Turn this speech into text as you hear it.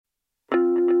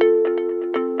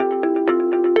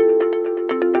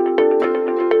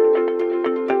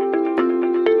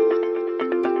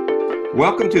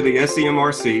Welcome to the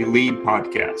SEMRC Lead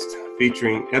Podcast,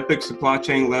 featuring epic supply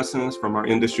chain lessons from our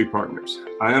industry partners.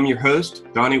 I am your host,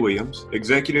 Donnie Williams,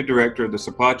 Executive Director of the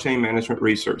Supply Chain Management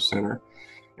Research Center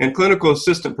and Clinical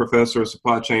Assistant Professor of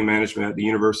Supply Chain Management at the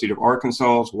University of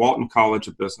Arkansas's Walton College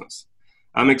of Business.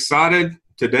 I'm excited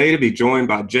today to be joined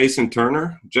by Jason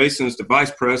Turner. Jason is the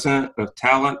Vice President of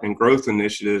Talent and Growth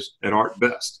Initiatives at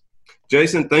ArcBest.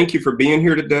 Jason, thank you for being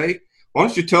here today. Why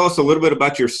don't you tell us a little bit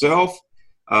about yourself?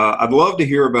 I'd love to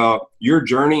hear about your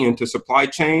journey into supply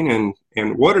chain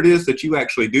and what it is that you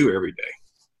actually do every day.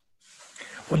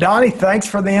 Well, Donnie, thanks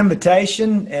for the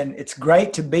invitation, and it's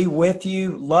great to be with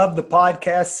you. Love the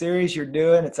podcast series you're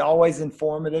doing. It's always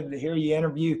informative to hear you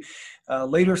interview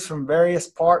leaders from various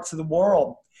parts of the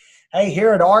world. Hey,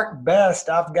 here at ArcBest,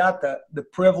 I've got the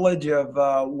privilege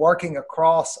of working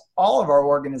across all of our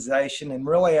organization, and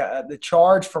really the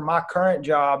charge for my current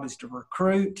job is to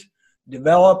recruit,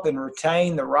 develop, and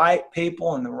retain the right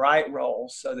people in the right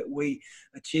roles so that we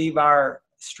achieve our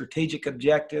strategic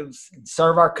objectives and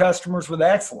serve our customers with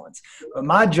excellence. But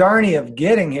my journey of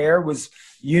getting here was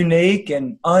unique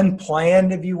and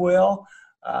unplanned, if you will.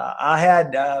 I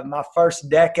had my first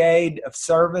decade of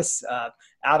service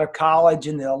out of college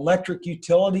in the electric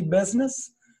utility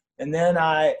business. And then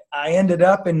I ended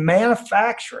up in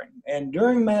manufacturing. And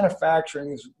during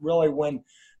manufacturing is really when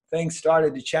things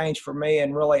started to change for me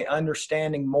and really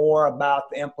understanding more about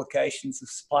the implications of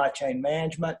supply chain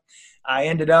management. I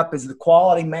ended up as the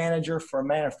quality manager for a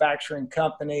manufacturing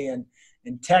company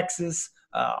in Texas,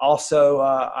 also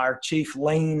our chief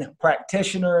lean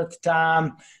practitioner at the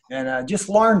time, and just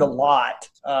learned a lot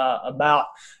about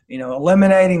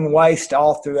eliminating waste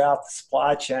all throughout the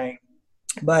supply chain.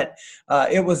 But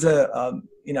it was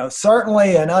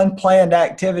certainly an unplanned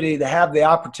activity to have the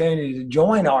opportunity to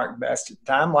join ArcBest at the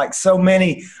time. Like so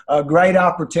many great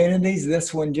opportunities,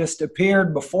 this one just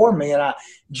appeared before me, and I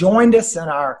joined us in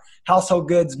our household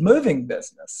goods moving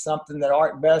business, something that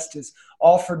ArcBest has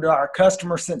offered to our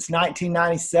customers since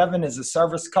 1997 as a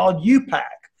service called UPAC.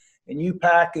 And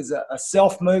UPAC is a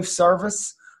self-move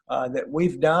service that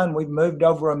we've done. We've moved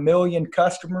over 1 million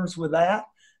customers with that,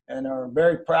 and are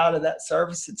very proud of that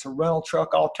service. It's a rental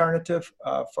truck alternative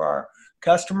for our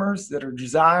customers that are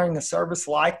desiring a service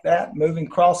like that, moving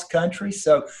cross country.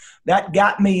 So that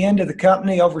got me into the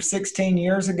company over 16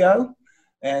 years ago.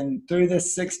 And through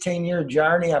this 16-year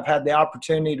journey, I've had the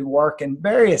opportunity to work in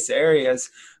various areas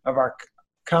of our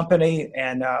company.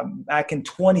 And back in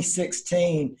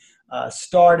 2016,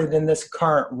 started in this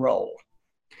current role.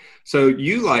 So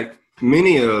you, like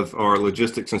many of our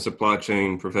logistics and supply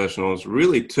chain professionals,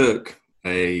 really took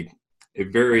a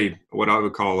very, what I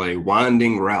would call a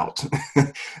winding route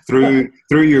through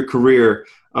your career.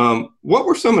 What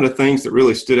were some of the things that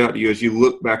really stood out to you as you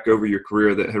look back over your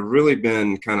career that have really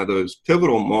been kind of those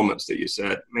pivotal moments that you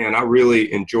said, man, I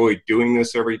really enjoy doing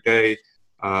this every day,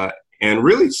 and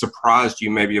really surprised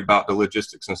you maybe about the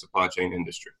logistics and supply chain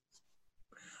industry?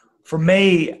 For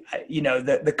me,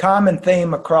 the common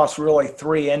theme across really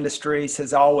 3 industries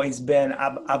has always been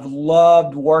I've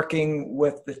loved working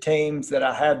with the teams that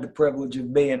I had the privilege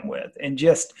of being with. And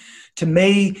just to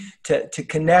me, to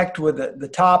connect with the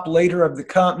top leader of the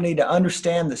company, to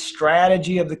understand the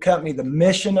strategy of the company, the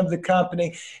mission of the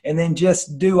company, and then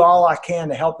just do all I can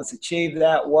to help us achieve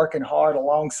that, working hard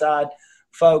alongside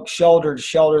folks shoulder to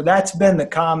shoulder. That's been the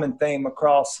common theme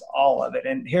across all of it.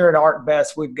 And here at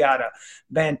ArcBest, we've got a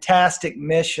fantastic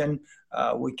mission.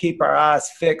 We keep our eyes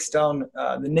fixed on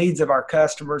the needs of our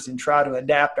customers and try to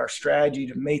adapt our strategy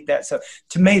to meet that. So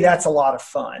to me, that's a lot of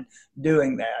fun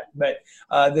doing that. But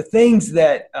the things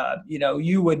that,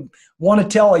 you would want to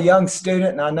tell a young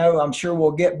student, and I'm sure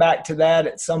we'll get back to that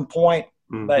at some point,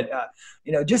 but,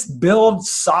 just build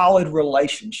solid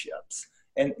relationships.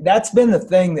 And that's been the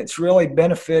thing that's really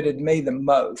benefited me the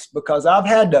most, because I've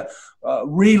had to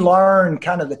relearn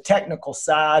kind of the technical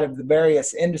side of the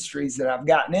various industries that I've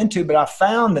gotten into, but I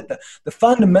found that the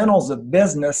fundamentals of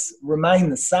business remain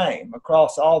the same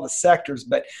across all the sectors,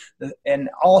 and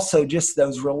also just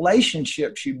those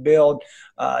relationships you build,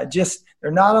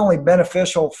 they're not only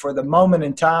beneficial for the moment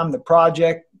in time, the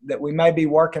project that we may be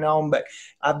working on, but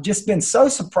I've just been so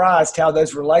surprised how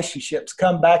those relationships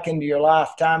come back into your life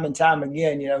time and time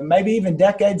again, maybe even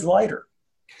decades later.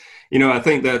 I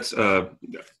think that's,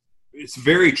 it's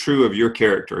very true of your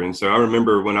character. And so I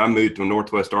remember when I moved to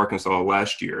Northwest Arkansas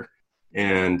last year,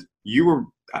 and you were,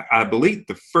 I believe,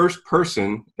 the first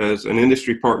person as an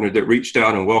industry partner that reached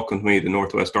out and welcomed me to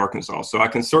Northwest Arkansas. So I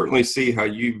can certainly see how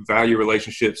you value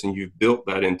relationships, and you've built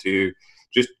that into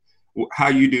just how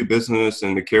you do business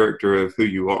and the character of who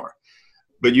you are.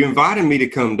 But you invited me to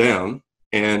come down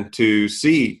and to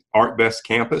see ArcBest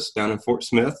campus down in Fort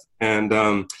Smith. And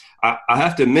I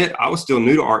have to admit, I was still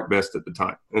new to ArcBest at the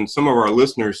time. And some of our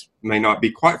listeners may not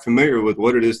be quite familiar with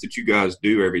what it is that you guys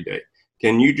do every day.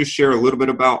 Can you just share a little bit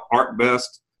about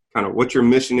ArcBest, kind of what your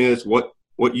mission is, what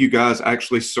you guys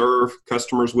actually serve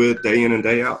customers with day in and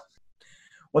day out?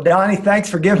 Well, Donnie, thanks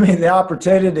for giving me the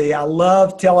opportunity. I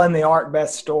love telling the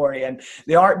ArcBest story. And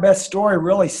the ArcBest story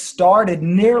really started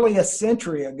nearly a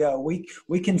century ago.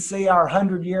 We can see our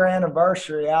 100-year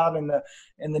anniversary out in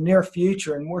the near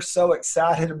future, and we're so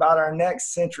excited about our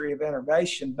next century of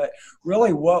innovation. But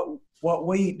really what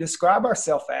we describe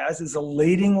ourselves as is a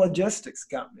leading logistics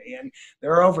company. And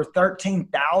there are over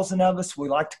 13,000 of us. We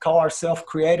like to call ourselves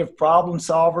creative problem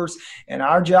solvers. And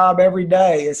our job every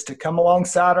day is to come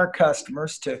alongside our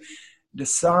customers to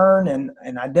discern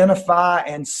and identify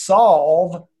and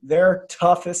solve their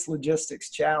toughest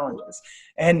logistics challenges.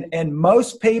 And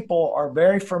most people are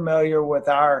very familiar with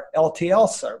our LTL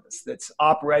service that's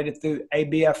operated through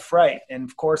ABF Freight. And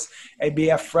of course,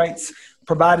 ABF Freight's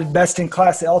provided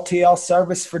best-in-class LTL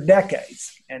service for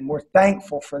decades, and we're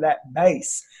thankful for that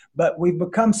base. But we've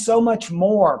become so much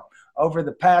more over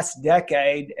the past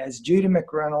decade as Judy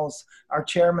McReynolds, our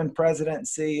chairman, president, and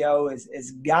CEO,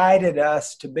 has guided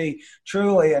us to be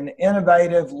truly an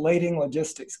innovative, leading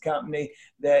logistics company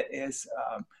that is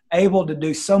able to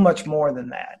do so much more than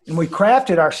that. And we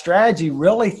crafted our strategy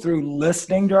really through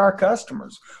listening to our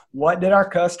customers. What did our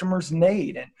customers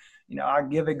need? And, I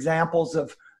give examples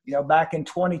of, back in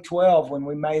 2012 when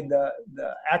we made the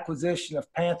acquisition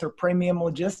of Panther Premium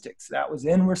Logistics. That was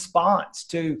in response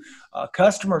to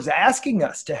customers asking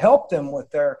us to help them with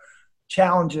their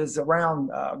challenges around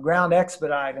ground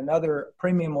expedite and other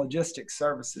premium logistics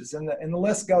services. And the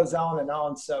list goes on and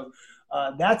on. So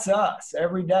that's us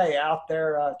every day out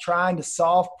there trying to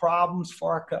solve problems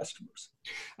for our customers.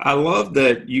 I love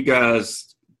that you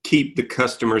guys keep the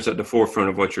customers at the forefront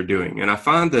of what you're doing. And I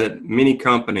find that many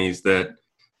companies that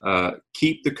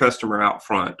keep the customer out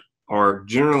front are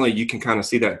generally, you can kind of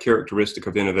see that characteristic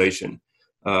of innovation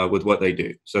with what they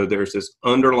do. So there's this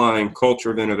underlying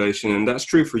culture of innovation, and that's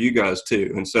true for you guys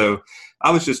too. And so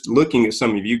I was just looking at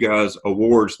some of you guys'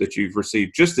 awards that you've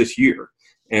received just this year.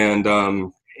 And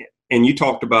you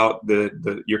talked about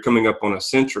you're coming up on a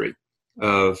century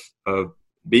of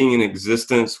being in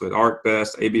existence with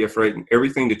ArcBest, ABF Freight, and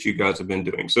everything that you guys have been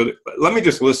doing. So let me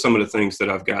just list some of the things that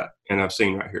I've got and I've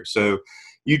seen right here. So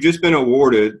you've just been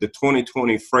awarded the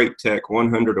 2020 Freight Tech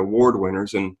 100 award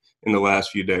winners in the last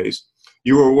few days.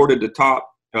 You were awarded the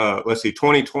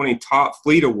 2020 Top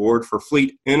Fleet Award for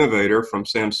Fleet Innovator from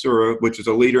Samsura, which is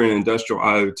a leader in industrial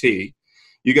IoT.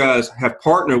 You guys have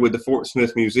partnered with the Fort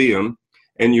Smith Museum,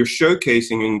 and you're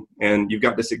showcasing, and you've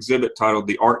got this exhibit titled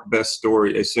The ArcBest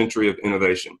Story, A Century of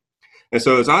Innovation. And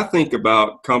so as I think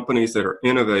about companies that are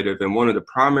innovative, and one of the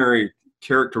primary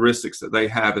characteristics that they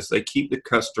have is they keep the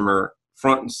customer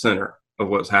front and center of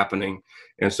what's happening,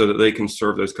 and so that they can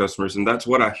serve those customers. And that's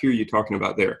what I hear you talking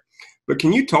about there. But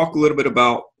can you talk a little bit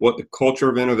about what the culture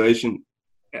of innovation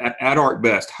at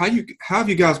ArcBest, how have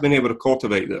you guys been able to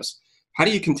cultivate this? How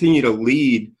do you continue to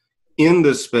lead in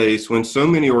this space when so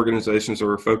many organizations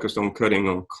are focused on cutting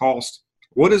on cost?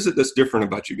 What is it that's different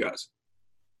about you guys?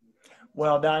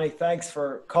 Well, Donnie, thanks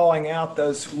for calling out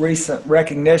those recent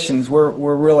recognitions. We're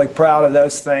really proud of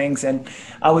those things. And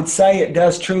I would say it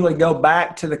does truly go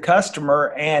back to the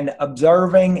customer and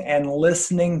observing and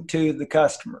listening to the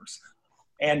customers.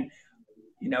 And,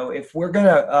 if we're going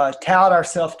to tout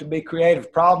ourselves to be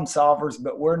creative problem solvers,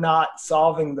 but we're not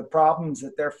solving the problems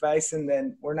that they're facing,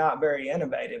 then we're not very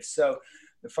innovative. So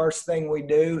the first thing we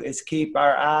do is keep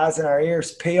our eyes and our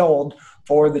ears peeled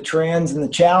for the trends and the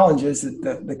challenges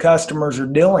that the customers are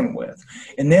dealing with.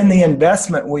 And then the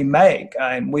investment we make,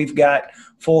 and we've got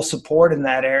full support in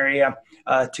that area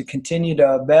to continue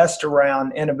to invest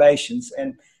around innovations.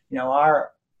 And,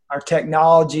 our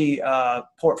technology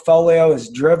portfolio is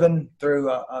driven through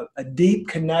a deep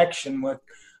connection with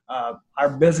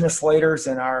our business leaders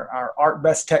and our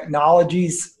ArcBest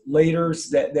Technologies leaders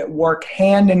that work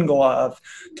hand in glove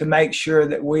to make sure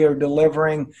that we are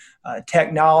delivering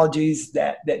technologies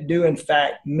that do in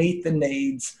fact meet the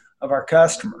needs of our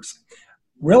customers.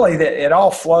 Really, that it all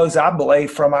flows, I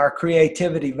believe, from our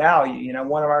creativity value.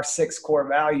 One of our 6 core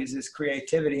values is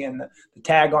creativity, and the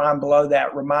tagline below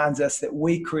that reminds us that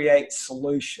we create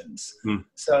solutions.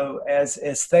 So as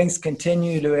things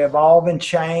continue to evolve and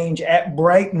change at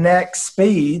breakneck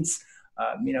speeds,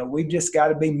 we've just got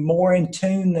to be more in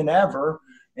tune than ever.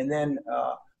 And then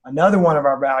Another one of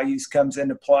our values comes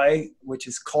into play, which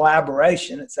is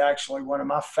collaboration. It's actually one of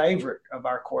my favorite of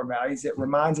our core values. It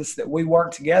reminds us that we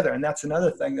work together. And that's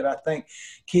another thing that I think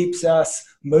keeps us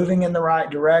moving in the right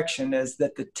direction, is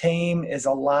that the team is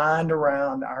aligned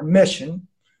around our mission.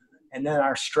 And then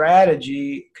our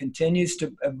strategy continues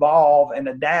to evolve and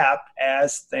adapt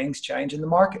as things change in the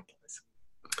marketplace.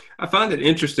 I find it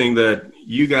interesting that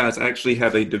you guys actually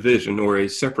have a division or a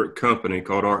separate company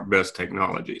called ArcBest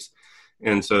Technologies.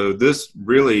 And so this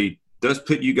really does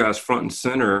put you guys front and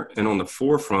center and on the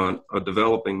forefront of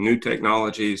developing new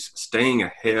technologies, staying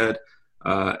ahead,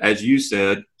 as you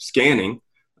said, scanning,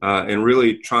 and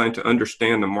really trying to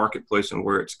understand the marketplace and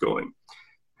where it's going.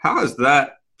 How is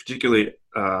that particularly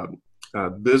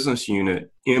business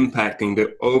unit impacting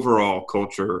the overall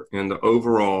culture and the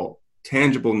overall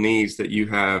tangible needs that you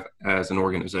have as an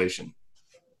organization?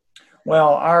 Well,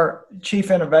 our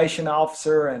Chief Innovation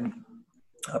Officer and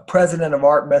President of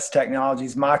ArcBest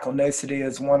Technologies, Michael Nusity,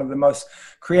 is one of the most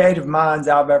creative minds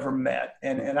I've ever met.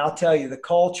 And I'll tell you, the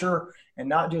culture, and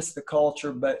not just the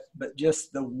culture, but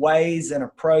just the ways and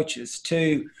approaches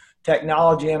to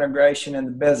technology integration in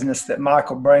the business that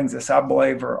Michael brings us, I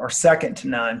believe, are second to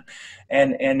none.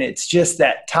 And it's just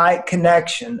that tight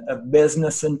connection of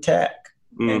business and tech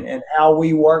and how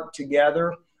we work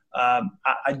together.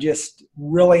 I just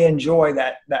really enjoy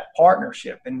that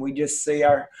partnership, and we just see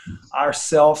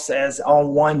ourselves as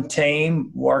on one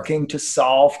team working to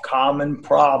solve common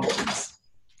problems.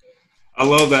 I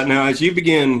love that. Now, as you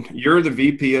begin, you're the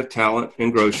VP of Talent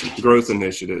and Growth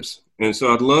Initiatives, and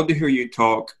so I'd love to hear you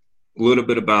talk a little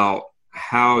bit about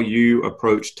how you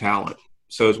approach talent.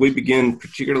 So as we begin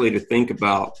particularly to think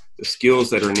about the skills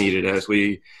that are needed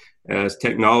as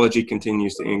technology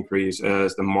continues to increase,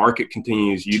 as the market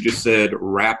continues, you just said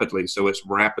rapidly, so it's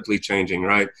rapidly changing,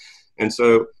 right? And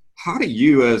so how do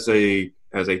you as a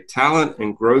talent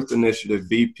and growth initiative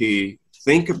VP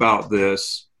think about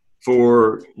this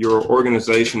for your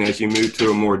organization as you move to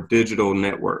a more digital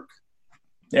network?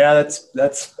 Yeah,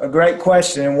 that's a great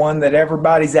question, and one that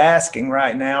everybody's asking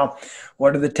right now.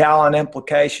 What are the talent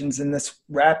implications in this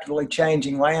rapidly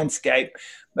changing landscape?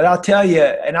 But I'll tell you,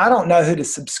 and I don't know who to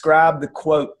subscribe the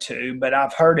quote to, but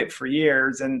I've heard it for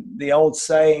years. And the old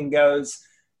saying goes,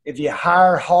 if you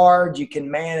hire hard, you can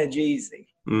manage easy.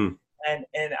 And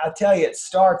I'll tell you, it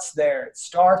starts there. It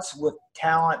starts with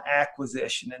talent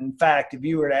acquisition. And in fact, if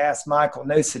you were to ask Michael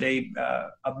Nusity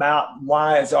about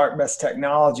why is ArcBest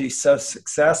Technology so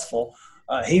successful,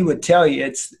 he would tell you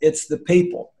it's the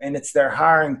people and it's their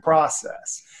hiring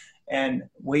process. And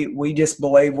we just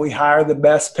believe we hire the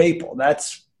best people.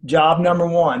 That's job number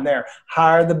one there.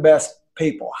 Hire the best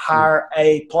people. Hire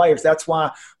A players. That's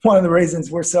why one of the reasons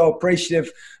we're so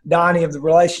appreciative, Donnie, of the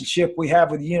relationship we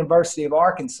have with the University of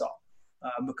Arkansas,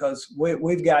 because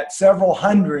we've got several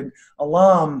hundred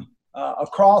alum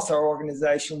across our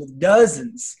organization with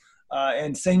dozens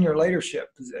in senior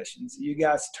leadership positions. You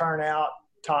guys turn out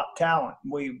top talent.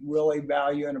 We really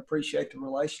value and appreciate the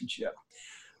relationship.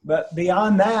 But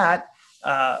beyond that,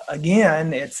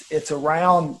 again, it's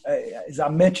around, as I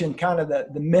mentioned, kind of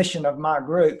the mission of my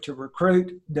group to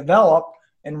recruit, develop,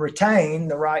 and retain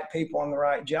the right people on the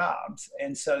right jobs.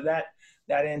 And so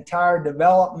that entire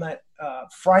development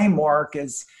framework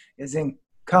is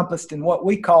encompassed in what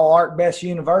we call ArcBest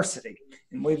University.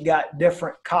 And we've got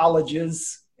different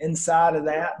colleges inside of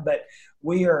that, but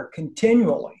we are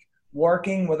continually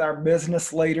working with our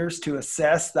business leaders to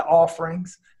assess the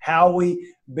offerings, how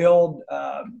we build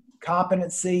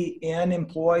competency in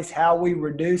employees, how we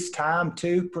reduce time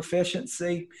to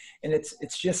proficiency. And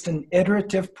it's just an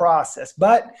iterative process,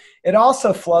 but it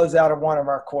also flows out of one of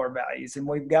our core values. And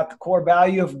we've got the core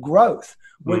value of growth,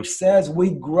 which says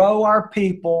we grow our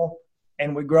people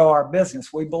and we grow our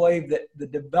business. We believe that the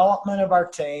development of our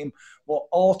team will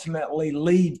ultimately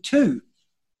lead to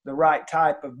the right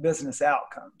type of business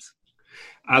outcomes.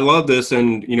 I love this.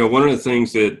 And, one of the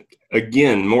things that,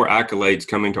 again, more accolades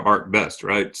coming to ArcBest,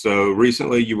 right? So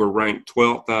recently you were ranked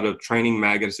 12th out of Training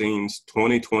Magazine's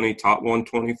 2020 Top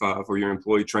 125 for your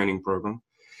employee training program,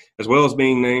 as well as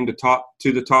being named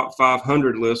to the top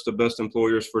 500 list of best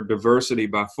employers for diversity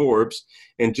by Forbes.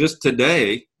 And just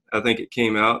today, I think it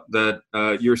came out that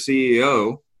your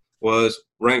CEO was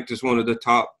ranked as one of the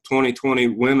top 2020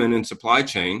 women in supply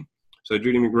chain. So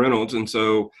Judy McReynolds. And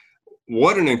so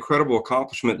what an incredible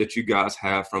accomplishment that you guys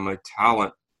have from a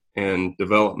talent and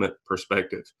development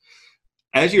perspective.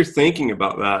 As you're thinking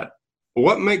about that,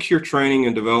 what makes your training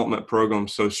and development program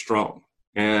so strong?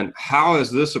 And how has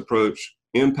this approach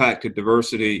impacted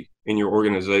diversity in your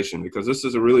organization? Because this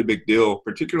is a really big deal,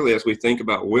 particularly as we think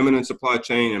about women in supply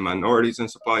chain and minorities in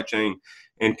supply chain,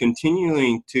 and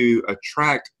continuing to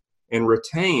attract and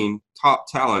retain top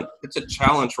talent. It's a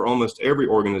challenge for almost every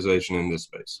organization in this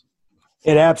space.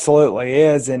 It absolutely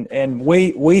is. And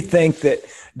we think that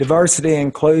diversity and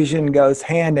inclusion goes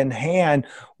hand in hand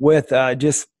with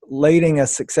just leading a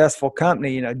successful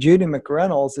company. You know, Judy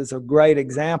McReynolds is a great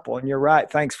example. And you're right.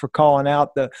 Thanks for calling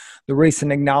out the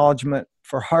recent acknowledgement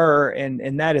for her.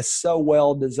 And that is so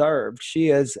well deserved. She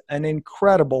is an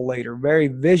incredible leader, very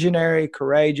visionary,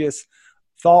 courageous,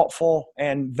 thoughtful,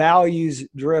 and values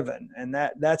driven. And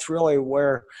that's really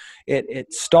where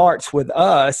it starts with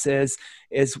us is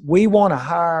we want to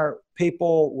hire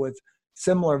people with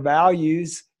similar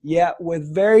values, yet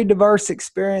with very diverse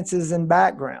experiences and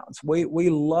backgrounds. We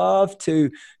love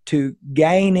to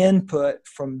gain input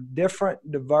from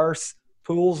different diverse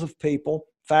pools of people.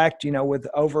 In fact, you know, with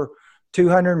over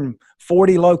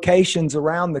 240 locations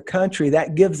around the country,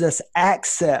 that gives us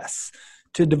access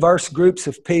to diverse groups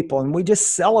of people. And we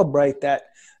just celebrate that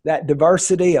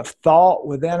diversity of thought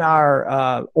within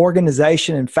our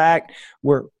organization. In fact,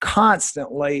 we're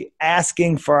constantly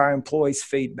asking for our employees'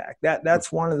 feedback.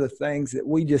 That's one of the things that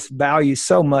we just value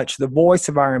so much, the voice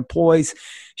of our employees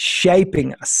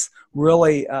shaping us,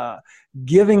 really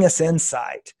giving us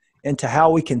insight into how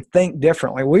we can think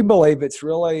differently. We believe it's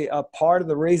really a part of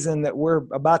the reason that we're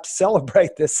about to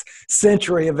celebrate this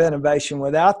century of innovation.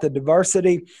 Without the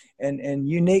diversity and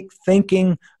unique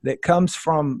thinking that comes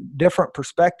from different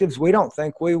perspectives, we don't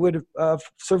think we would have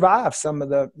survived some of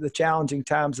the challenging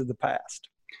times of the past.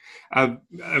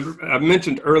 I've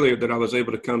mentioned earlier that I was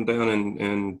able to come down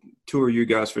and tour you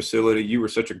guys' facility. You were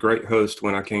such a great host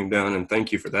when I came down, and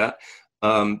thank you for that.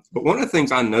 But one of the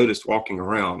things I noticed walking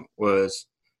around was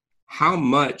how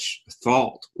much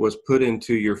thought was put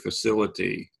into your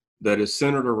facility that is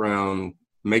centered around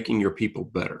making your people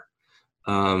better,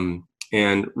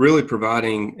 and really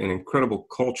providing an incredible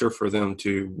culture for them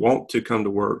to want to come to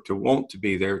work, to want to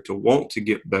be there, to want to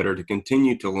get better, to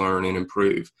continue to learn and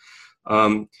improve.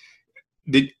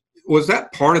 Was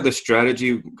that part of the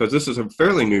strategy? Because this is a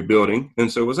fairly new building.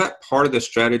 And so was that part of the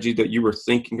strategy that you were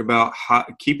thinking about,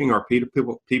 keeping our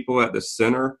people at the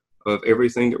center of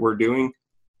everything that we're doing?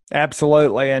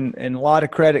 Absolutely. And a lot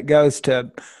of credit goes to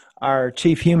our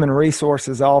Chief Human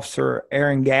Resources Officer,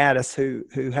 Aaron Gaddis,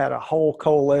 who had a whole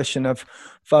coalition of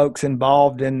folks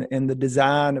involved in the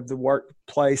design of the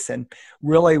workplace. And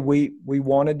really, we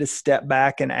wanted to step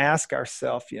back and ask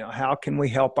ourselves, you know, how can we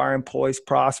help our employees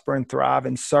prosper and thrive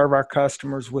and serve our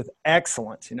customers with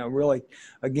excellence? You know, really,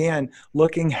 again,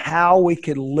 looking how we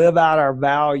could live out our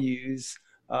values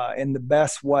in the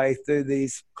best way through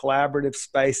these collaborative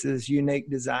spaces, unique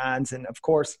designs, and of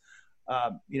course,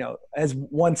 you know, as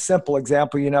one simple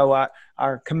example, you know,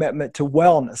 our commitment to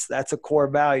wellness, that's a core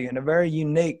value and a very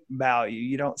unique value.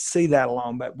 You don't see that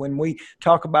alone, but when we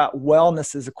talk about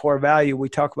wellness as a core value, we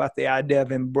talk about the idea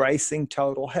of embracing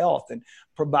total health and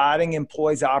providing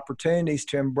employees opportunities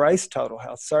to embrace total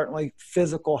health, certainly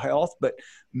physical health, but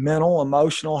mental,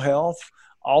 emotional health,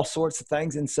 all sorts of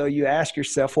things. And so you ask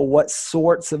yourself, well, what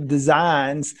sorts of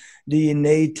designs do you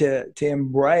need to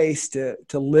embrace to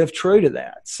live true to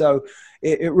that? So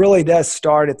it really does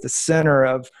start at the center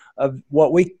of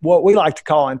what we like to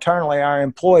call internally our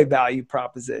employee value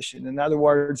proposition. In other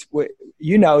words,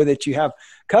 you know that you have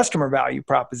customer value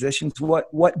propositions,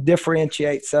 what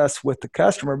differentiates us with the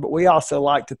customer, but we also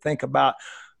like to think about,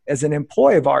 as an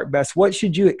employee of ArcBest, what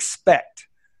should you expect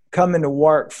coming to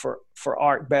work for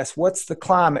ArcBest? What's the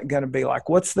climate going to be like?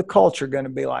 What's the culture going to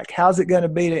be like? How's it going to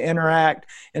be to interact?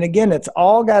 And again, it's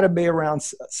all got to be around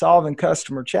solving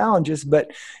customer challenges, but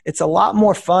it's a lot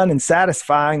more fun and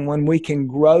satisfying when we can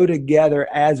grow together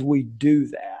as we do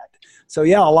that. So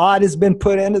yeah, a lot has been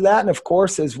put into that. And of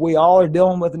course, as we all are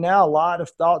dealing with now, a lot of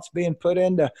thoughts being put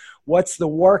into what's the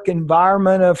work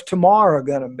environment of tomorrow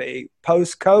going to be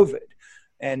post-COVID.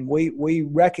 And we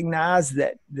recognize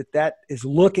that is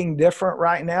looking different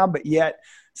right now, but yet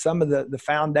some of the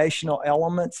foundational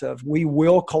elements of we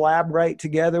will collaborate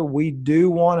together. We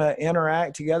do want to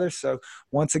interact together. So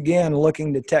once again,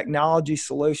 looking to technology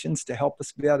solutions to help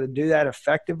us be able to do that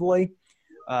effectively.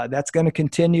 That's going to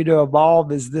continue to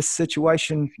evolve as this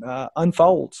situation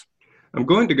unfolds. I'm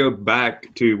going to go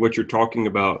back to what you're talking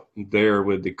about there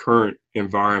with the current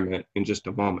environment in just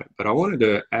a moment, but I wanted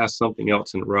to ask something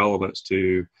else in relevance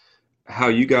to how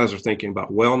you guys are thinking about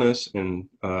wellness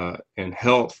and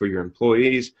health for your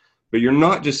employees. But you're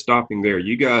not just stopping there.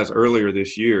 You guys earlier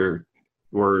this year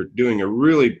were doing a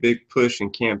really big push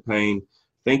and campaign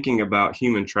thinking about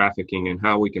human trafficking and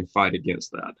how we can fight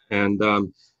against that.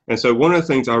 And And so one of the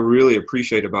things I really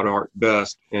appreciate about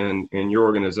ArcBest and your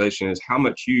organization is how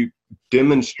much you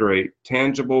demonstrate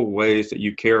tangible ways that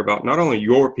you care about not only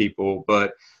your people,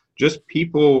 but just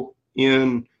people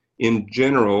in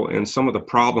general and some of the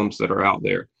problems that are out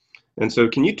there. And so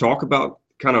can you talk about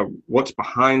kind of what's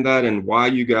behind that and why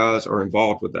you guys are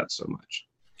involved with that so much?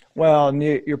 Well, and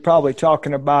you're probably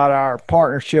talking about our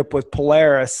partnership with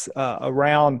Polaris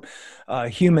around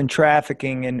human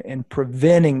trafficking and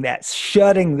preventing that,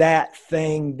 shutting that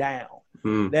thing down.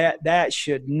 That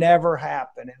should never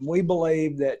happen. And we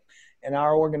believe that in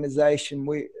our organization,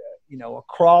 we,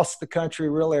 across the country,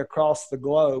 really across the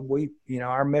globe,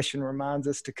 our mission reminds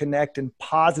us to connect and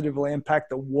positively impact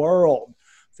the world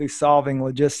through solving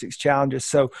logistics challenges.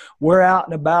 So we're out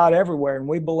and about everywhere. And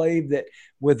we believe that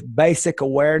with basic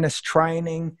awareness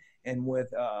training and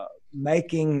with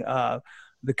making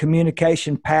the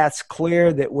communication paths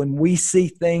clear, that when we see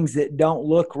things that don't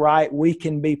look right, we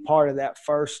can be part of that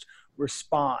first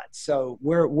response. So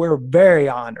we're very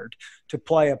honored to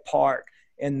play a part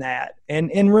in that.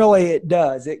 And really it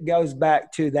does. It goes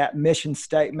back to that mission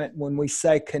statement when we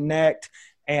say connect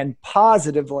and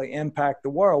positively impact the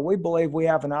world. We believe we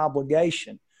have an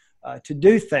obligation to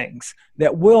do things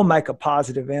that will make a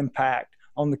positive impact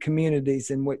on the communities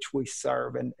in which we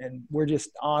serve. And we're just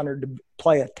honored to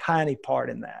play a tiny part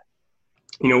in that.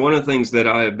 One of the things that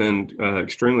I have been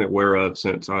extremely aware of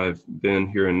since I've been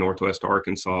here in Northwest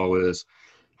Arkansas is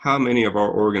how many of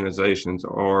our organizations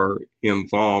are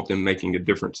involved in making a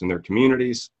difference in their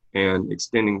communities and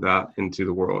extending that into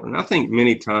the world. And I think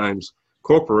many times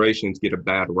corporations get a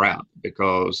bad rap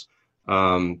because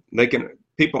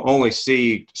people only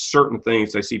see certain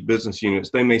things. They see business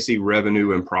units, they may see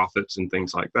revenue and profits and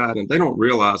things like that, and they don't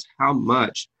realize how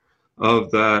much of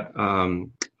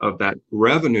that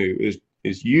revenue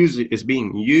is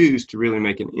being used to really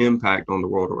make an impact on the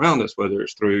world around us, whether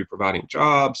it's through providing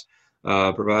jobs,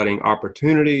 providing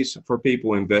opportunities for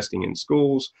people, investing in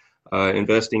schools,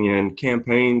 investing in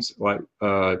campaigns like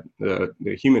the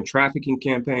human trafficking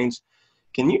campaigns.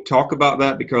 Can you talk about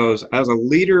that? Because as a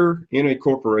leader in a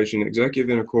corporation, executive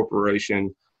in a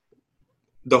corporation,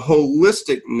 the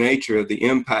holistic nature of the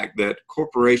impact that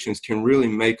corporations can really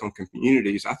make on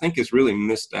communities, I think is really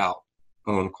missed out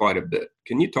on quite a bit.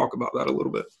 Can you talk about that a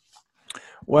little bit?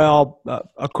 Well,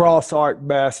 across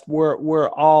ArcBest, we're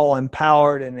all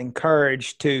empowered and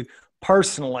encouraged to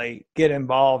personally get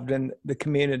involved in the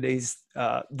communities,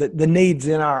 the needs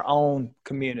in our own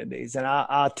communities. And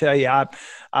I'll tell you,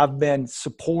 I've been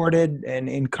supported and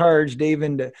encouraged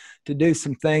even to do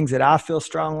some things that I feel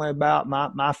strongly about.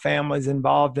 My family's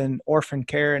involved in orphan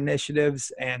care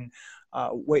initiatives, and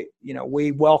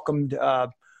we welcomed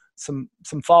some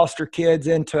foster kids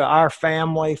into our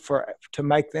family to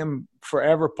make them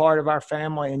forever part of our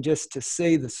family, and just to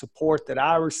see the support that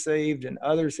I received and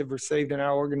others have received in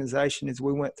our organization as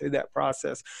we went through that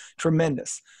process,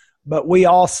 tremendous. But we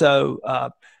also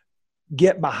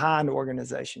get behind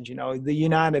organizations. The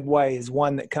United Way is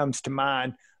one that comes to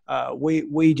mind.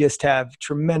 We just have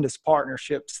tremendous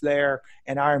partnerships there,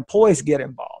 and our employees get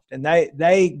involved, and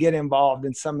they get involved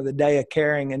in some of the Day of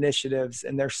Caring initiatives,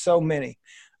 and there's so many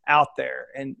out there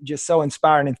and just so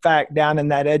inspiring. In fact, down in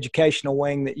that educational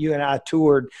wing that you and I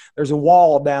toured, there's a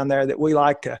wall down there that we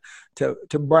like to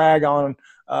brag on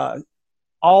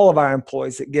all of our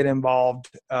employees that get involved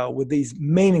with these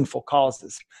meaningful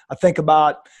causes. I think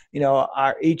about,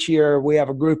 each year we have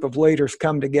a group of leaders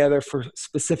come together for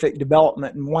specific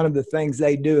development. And one of the things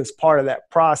they do as part of that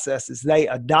process is they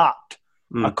adopt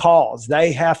a cause.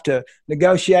 They have to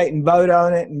negotiate and vote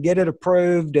on it and get it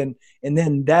approved. And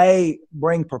then they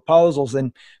bring proposals.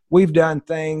 And we've done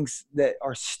things that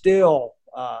are still,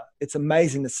 it's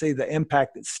amazing to see the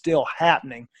impact that's still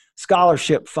happening.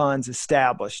 Scholarship funds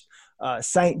established,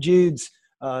 St. Jude's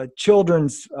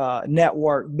Children's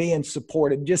Network being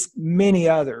supported, just many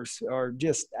others are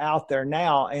just out there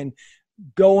now. And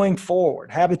going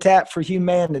forward, Habitat for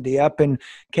Humanity up in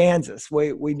Kansas,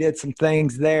 we did some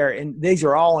things there, and these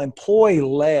are all employee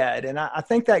led. And I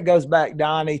think that goes back,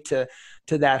 Donnie, to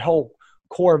that whole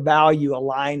core value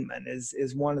alignment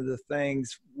is one of the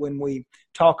things when we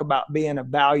talk about being a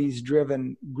values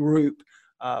driven group.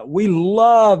 We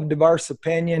love diverse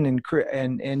opinion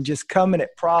and just coming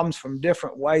at problems from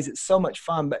different ways. It's so much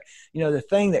fun. But, the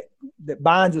thing that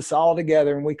binds us all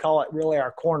together, and we call it really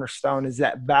our cornerstone, is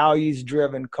that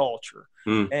values-driven culture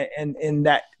and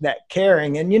that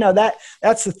caring. And,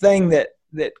 that's the thing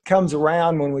that comes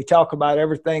around when we talk about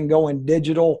everything going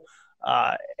digital.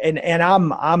 And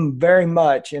I'm very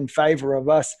much in favor of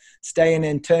us staying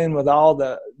in tune with all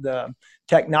the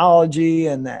technology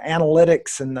and the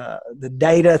analytics and the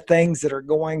data things that are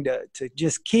going to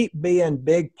just keep being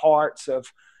big parts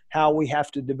of how we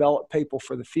have to develop people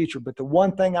for the future. But the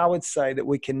one thing I would say that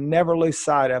we can never lose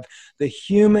sight of, the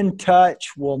human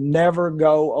touch will never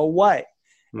go away.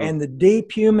 And the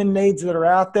deep human needs that are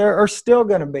out there are still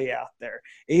going to be out there,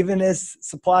 even as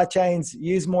supply chains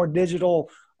use more digital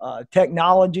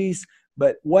technologies.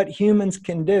 But what humans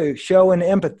can do, showing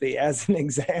empathy as an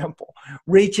example,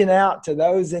 reaching out to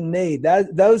those in need,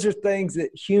 those are things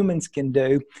that humans can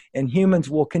do, and humans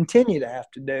will continue to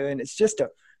have to do. And it's just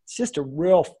a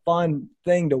real fun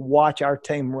thing to watch our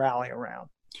team rally around.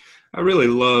 I really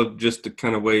love just the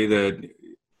kind of way that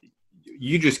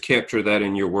you just capture that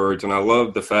in your words. And I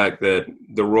love the fact that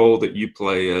the role that you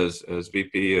play as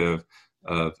VP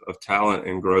of talent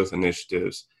and growth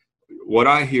initiatives, what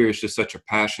I hear is just such a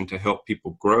passion to help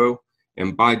people grow.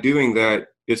 And by doing that,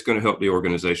 it's going to help the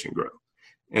organization grow.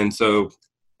 And so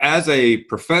as a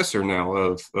professor now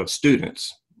of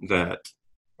students that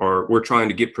we're trying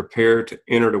to get prepared to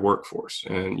enter the workforce,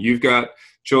 and you've got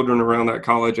children around that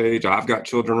college age, I've got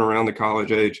children around the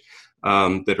college age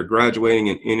that are graduating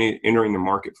and entering the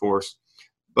market force.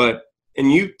 And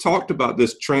you talked about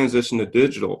this transition to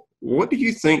digital. What do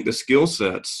you think the skill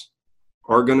sets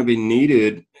are going to be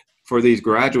needed for these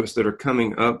graduates that are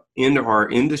coming up into our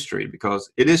industry? Because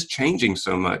it is changing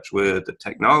so much with the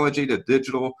technology, the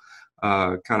digital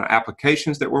kind of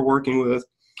applications that we're working with.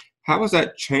 How is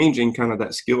that changing kind of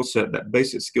that skill set, that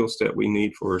basic skill set we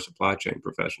need for a supply chain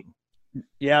professional?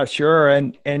 Yeah, sure.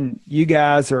 And you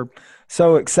guys are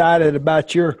so excited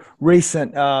about your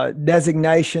recent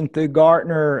designation through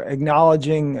Gartner,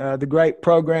 acknowledging the great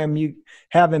program you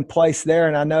have in place there.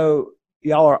 And I know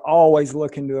y'all are always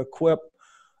looking to equip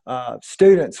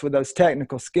students with those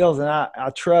technical skills. And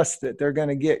I trust that they're going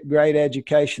to get great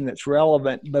education that's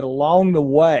relevant. But along the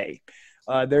way,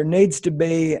 there needs to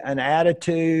be an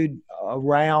attitude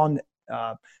around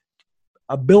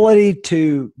ability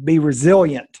to be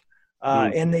resilient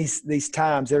in these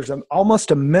times. There's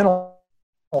almost a mental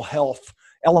health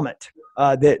element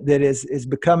that is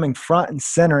becoming front and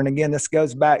center. And again, this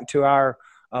goes back to our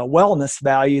wellness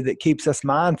value that keeps us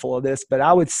mindful of this. But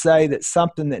I would say that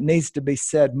something that needs to be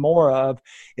said more of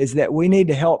is that we need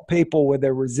to help people with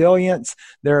their resilience,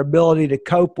 their ability to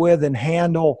cope with and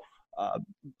handle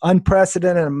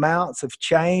unprecedented amounts of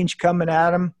change coming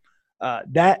at them.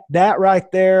 That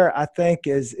right there, I think,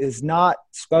 is not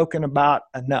spoken about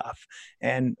enough.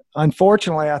 And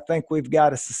unfortunately, I think we've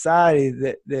got a society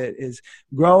that is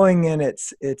growing in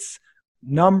its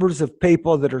numbers of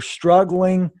people that are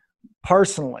struggling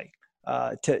personally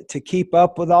to keep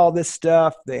up with all this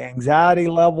stuff. The anxiety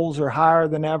levels are higher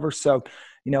than ever. So,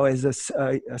 as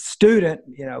a student,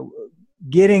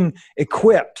 getting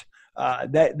equipped,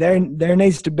 that there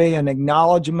needs to be an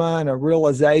acknowledgement, a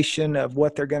realization of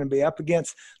what they're going to be up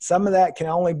against. Some of that can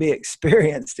only be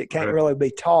experienced. It can't really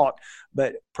be taught,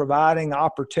 but providing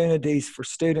opportunities for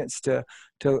students to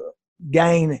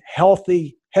gain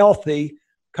healthy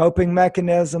coping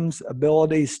mechanisms,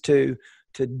 abilities to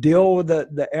deal with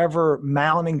the ever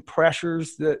mounting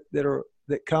pressures that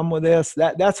come with this.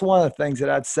 That's one of the things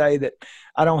that I'd say that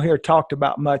I don't hear talked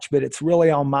about much, but it's really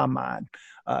on my mind.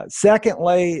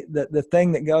 Secondly, the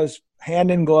thing that goes hand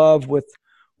in glove with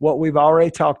what we've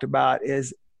already talked about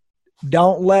is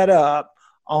don't let up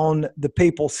on the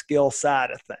people skill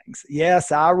side of things.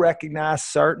 Yes, I recognize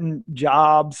certain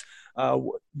jobs,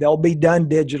 they'll be done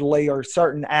digitally, or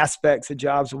certain aspects of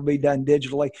jobs will be done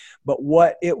digitally. But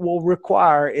what it will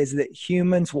require is that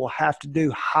humans will have to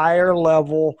do higher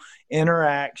level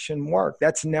interaction work.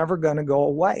 That's never going to go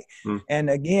away. And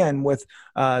again, with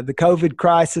the COVID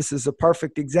crisis is a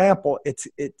perfect example.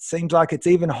 It seems like it's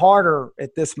even harder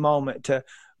at this moment to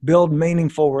build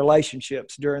meaningful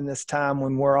relationships during this time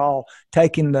when we're all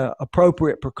taking the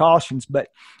appropriate precautions. But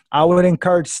I would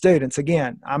encourage students,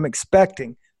 again, I'm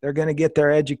expecting they're going to get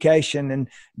their education in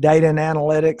data and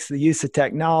analytics, the use of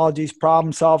technologies,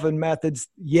 problem-solving methods.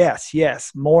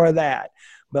 Yes, more of that.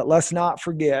 But let's not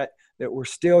forget that we're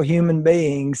still human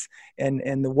beings,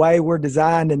 and the way we're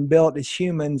designed and built as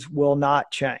humans will not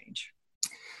change.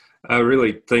 I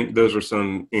really think those are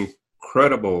some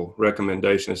incredible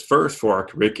recommendations. First, for our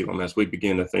curriculum, as we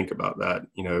begin to think about that,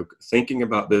 thinking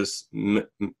about this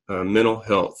mental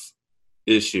health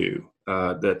issue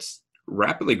that's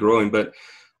rapidly growing. But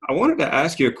I wanted to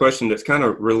ask you a question that's kind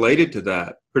of related to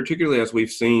that, particularly as we've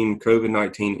seen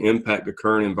COVID-19 impact the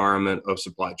current environment of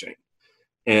supply chain.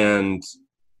 And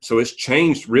so it's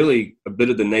changed really a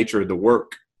bit of the nature of the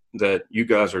work that you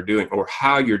guys are doing, or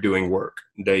how you're doing work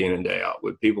day in and day out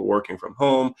with people working from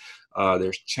home.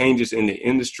 There's changes in the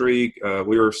industry.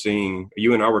 We were seeing,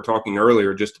 you and I were talking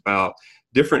earlier just about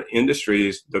different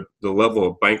industries, the level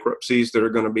of bankruptcies that are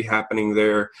going to be happening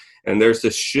there. And there's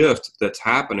this shift that's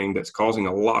happening that's causing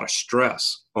a lot of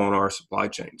stress on our supply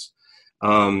chains.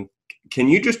 Can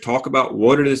you just talk about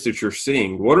what it is that you're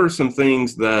seeing? What are some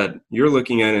things that you're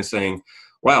looking at and saying,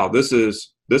 wow, this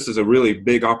is a really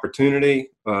big opportunity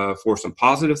for some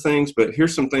positive things, but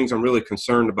here's some things I'm really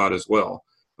concerned about as well.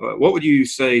 What would you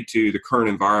say to the current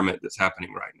environment that's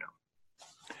happening right now?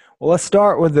 Well, let's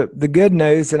start with the good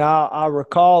news, and I'll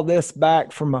recall this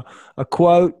back from a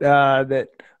quote that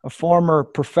a former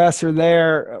professor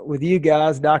there with you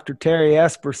guys, Dr. Terry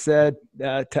Esper, said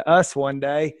to us one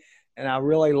day, and I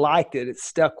really liked it. It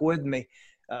stuck with me.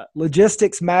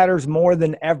 Logistics matters more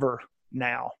than ever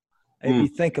now, if you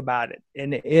think about it.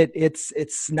 And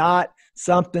it's not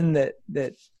something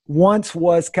that once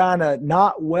was kind of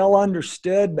not well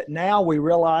understood, but now we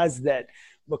realize that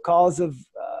because of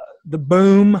the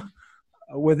boom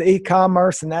with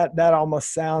e-commerce, and that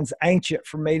almost sounds ancient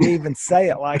for me to even say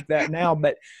it like that now.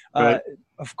 But Right.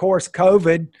 Of course,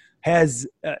 COVID has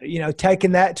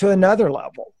taken that to another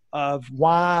level of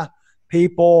why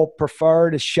people prefer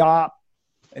to shop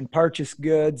and purchase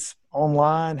goods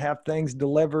online, have things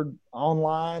delivered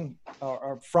online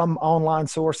or from online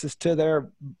sources to their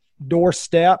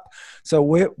doorstep. So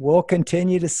we'll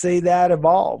continue to see that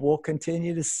evolve. We'll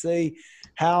continue to see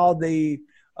how the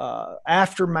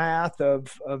aftermath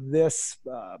of this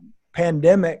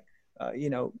pandemic,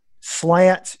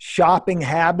 slants shopping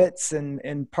habits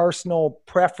and personal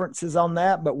preferences on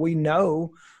that. But we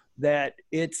know that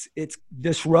it's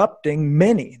disrupting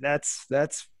many. That's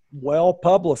well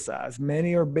publicized.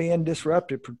 Many are being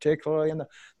disrupted, particularly in the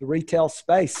retail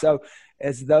space. So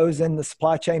as those in the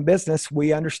supply chain business,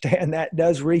 we understand that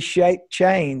does reshape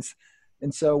chains.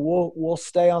 And so we'll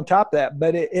stay on top of that.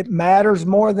 But it matters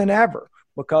more than ever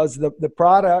because the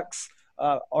products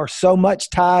are so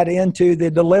much tied into the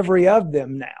delivery of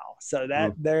them now. So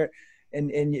that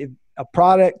a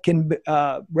product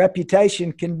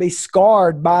reputation can be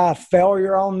scarred by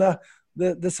failure on the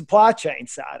supply chain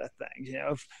side of things.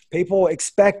 If people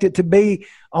expect it to be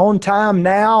on time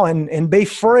now and be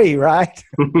free, right?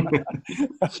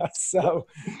 so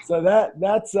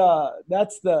that's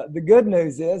the good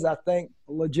news is I think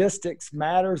logistics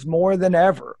matters more than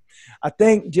ever. I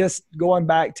think just going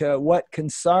back to what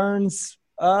concerns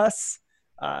us,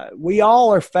 we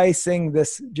all are facing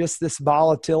this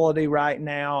volatility right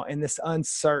now and this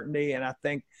uncertainty. And I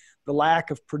think the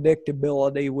lack of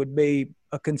predictability would be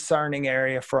a concerning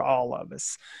area for all of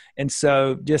us. And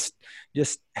so just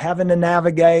having to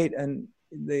navigate and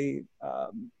the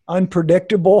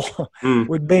unpredictable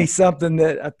would be something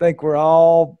that I think we're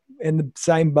all in the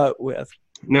same boat with.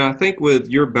 Now, I think with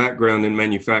your background in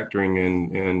manufacturing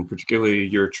and particularly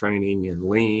your training in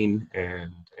lean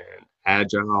and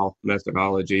agile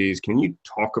methodologies, can you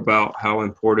talk about how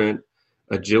important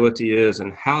agility is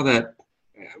and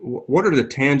what are the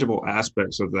tangible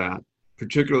aspects of that,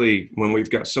 particularly when we've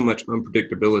got so much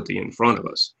unpredictability in front of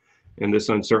us in this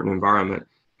uncertain environment?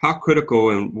 How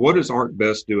critical and what is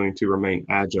ArcBest doing to remain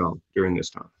agile during this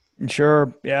time?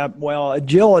 Sure. Yeah. Well,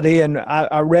 agility, and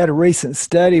I read a recent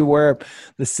study where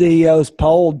the CEOs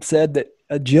polled said that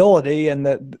agility and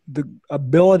the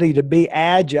ability to be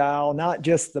agile, not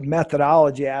just the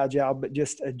methodology agile, but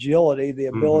just agility, the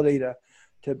ability to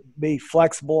be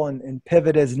flexible and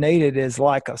pivot as needed is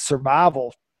like a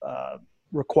survival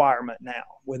requirement now.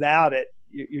 Without it,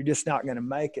 you're just not going to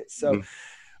make it. So,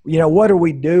 what are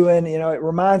we doing? It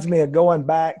reminds me of going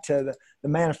back to the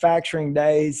manufacturing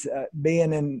days,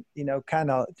 being in,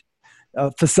 kind of a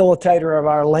facilitator of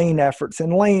our lean efforts.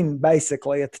 And lean,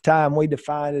 basically, at the time, we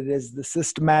defined it as the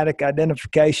systematic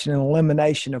identification and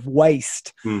elimination of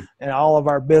waste in all of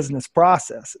our business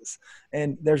processes.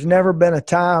 And there's never been a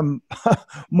time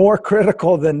more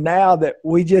critical than now that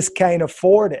we just can't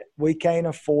afford it. We can't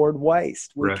afford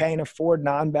waste. We can't afford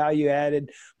non-value added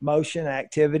motion,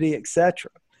 activity, etc.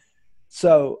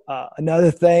 So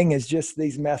another thing is just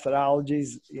these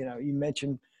methodologies. You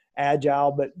mentioned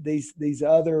agile, but these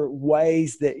other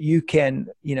ways that you can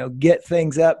get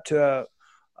things up to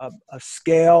a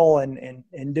scale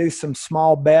and do some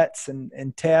small bets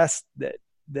and tests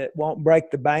that won't break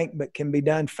the bank but can be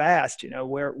done fast.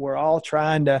 We're all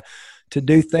trying to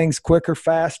do things quicker,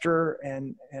 faster,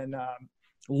 and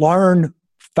learn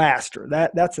faster.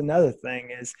 That's another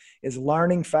thing is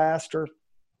learning faster,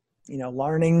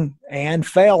 learning and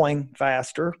failing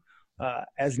faster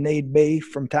as need be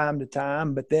from time to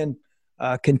time, but then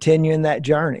continuing that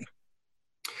journey.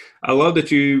 I love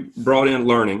that you brought in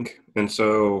learning. And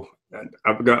so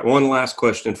I've got one last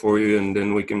question for you, and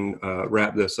then we can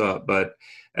wrap this up. But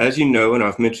as you know, and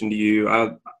I've mentioned to you,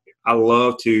 I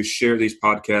love to share these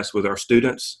podcasts with our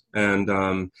students. And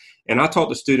I talk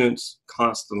to students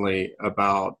constantly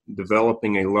about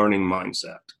developing a learning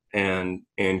mindset and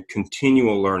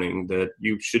continual learning, that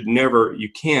you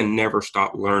can never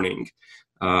stop learning.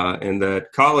 And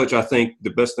that college, I think the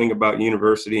best thing about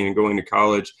university and going to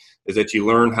college is that you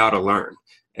learn how to learn.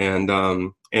 And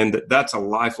that's a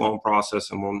lifelong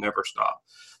process and will never stop.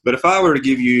 But if I were to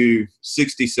give you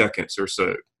 60 seconds or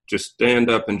so, just stand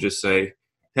up and just say,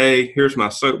 hey, here's my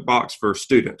soapbox for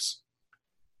students.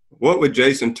 What would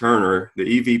Jason Turner,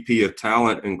 the EVP of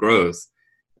Talent and Growth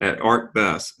at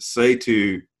ArcBest, say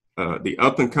to the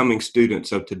up-and-coming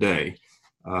students of today,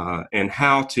 and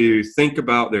how to think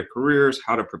about their careers,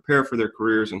 how to prepare for their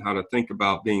careers, and how to think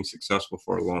about being successful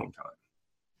for a long time?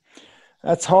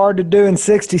 That's hard to do in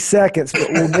 60 seconds, but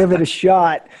we'll give it a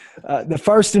shot. The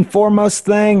first and foremost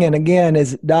thing, and again,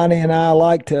 as Donnie and I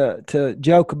like to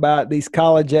joke about these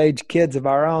college-age kids of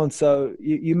our own, so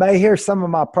you may hear some of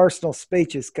my personal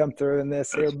speeches come through in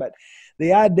this here, but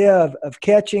the idea of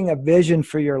catching a vision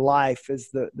for your life is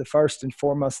the first and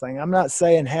foremost thing. I'm not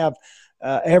saying have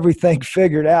everything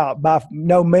figured out. By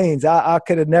no means. I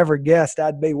could have never guessed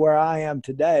I'd be where I am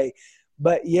today,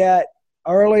 but yet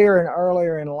earlier and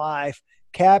earlier in life,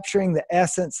 capturing the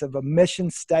essence of a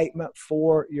mission statement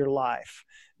for your life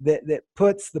that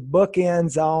puts the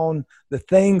bookends on the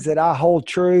things that I hold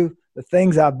true, the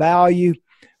things I value,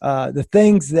 the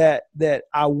things that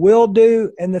I will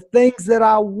do, and the things that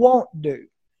I won't do.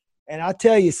 And I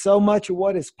tell you, so much of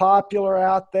what is popular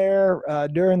out there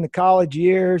during the college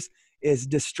years is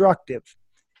destructive.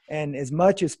 And as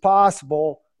much as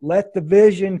possible, let the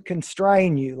vision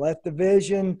constrain you. Let the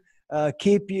vision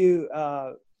keep you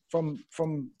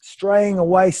from straying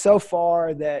away so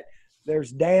far that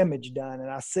there's damage done. And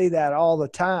I see that all the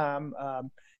time.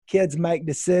 Kids make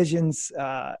decisions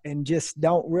and just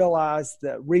don't realize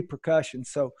the repercussions.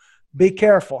 So be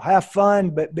careful, have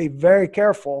fun, but be very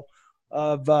careful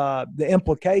of the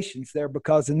implications there,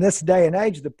 because in this day and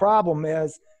age, the problem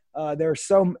is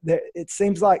it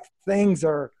seems like things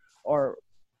are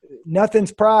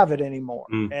nothing's private anymore.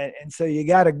 And so you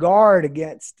got to guard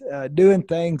against doing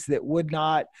things that would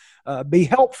not be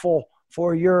helpful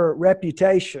for your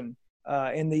reputation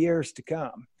in the years to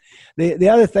come. The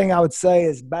other thing I would say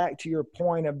is, back to your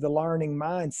point of the learning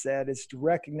mindset, is to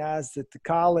recognize that the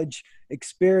college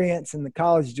experience and the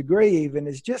college degree even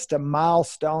is just a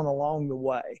milestone along the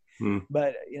way.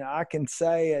 But, I can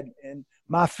say in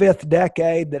my fifth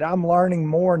decade that I'm learning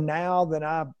more now than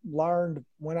I learned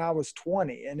when I was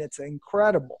 20. And it's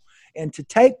incredible. And to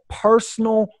take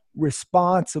personal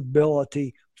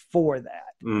responsibility for that,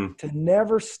 to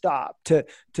never stop, to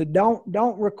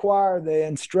don't require the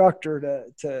instructor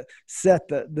to set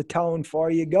the tone for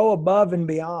you. Go above and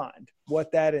beyond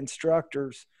what that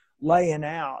instructor's laying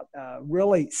out.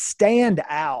 Really stand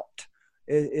out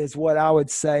is what I would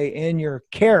say in your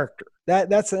character.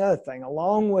 That's another thing.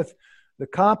 Along with the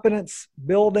competence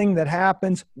building that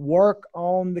happens, work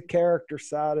on the character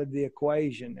side of the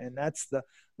equation. And that's the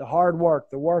hard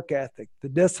work, the work ethic, the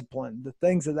discipline, the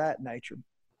things of that nature.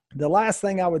 The last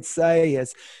thing I would say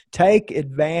is take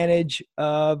advantage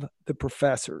of the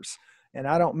professors. And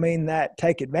I don't mean that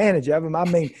take advantage of them. I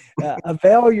mean,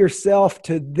 avail yourself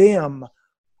to them.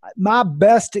 My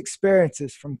best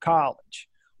experiences from college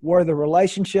were the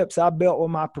relationships I built with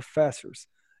my professors.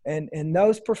 And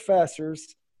those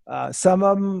professors, some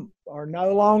of them are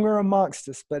no longer amongst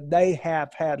us, but they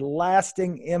have had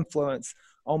lasting influence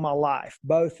on my life,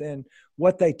 both in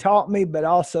what they taught me, but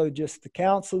also just the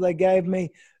counsel they gave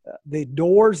me, the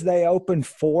doors they opened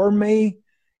for me.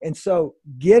 And so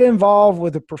get involved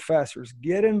with the professors,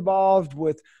 get involved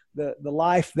with the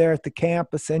life there at the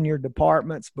campus in your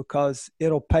departments, because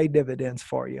it'll pay dividends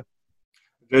for you.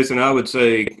 Jason, I would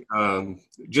say,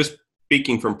 just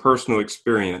speaking from personal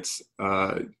experience,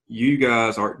 you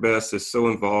guys, ArcBest, is so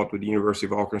involved with the University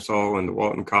of Arkansas and the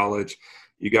Walton College.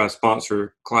 You guys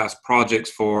sponsor class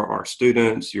projects for our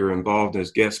students. You're involved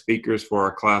as guest speakers for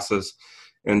our classes.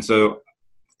 And so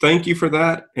thank you for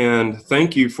that. And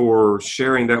thank you for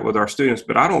sharing that with our students.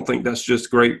 But I don't think that's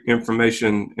just great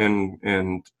information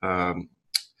and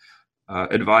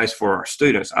advice for our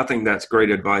students. I think that's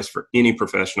great advice for any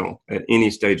professional at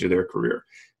any stage of their career.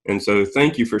 And so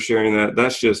thank you for sharing that.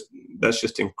 That's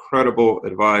just incredible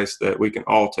advice that we can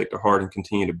all take to heart and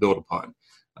continue to build upon.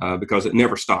 because it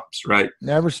never stops, right?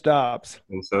 Never stops.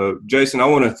 And so, Jason, I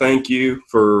want to thank you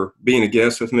for being a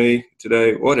guest with me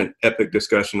today. What an epic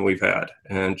discussion we've had.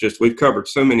 And we've covered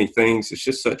so many things. It's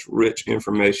just such rich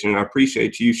information. And I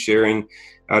appreciate you sharing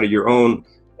out of your own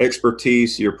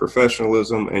expertise, your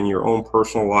professionalism, and your own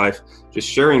personal life. Just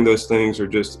sharing those things are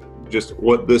just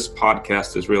what this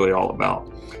podcast is really all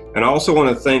about. And I also want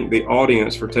to thank the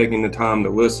audience for taking the time to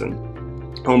listen.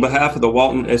 On behalf of the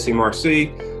Walton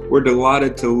SMRC, we're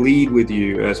delighted to lead with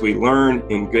you as we learn,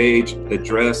 engage,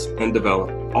 address, and develop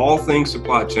all things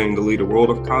supply chain to lead a world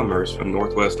of commerce from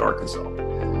Northwest Arkansas.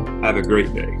 Have a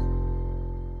great day.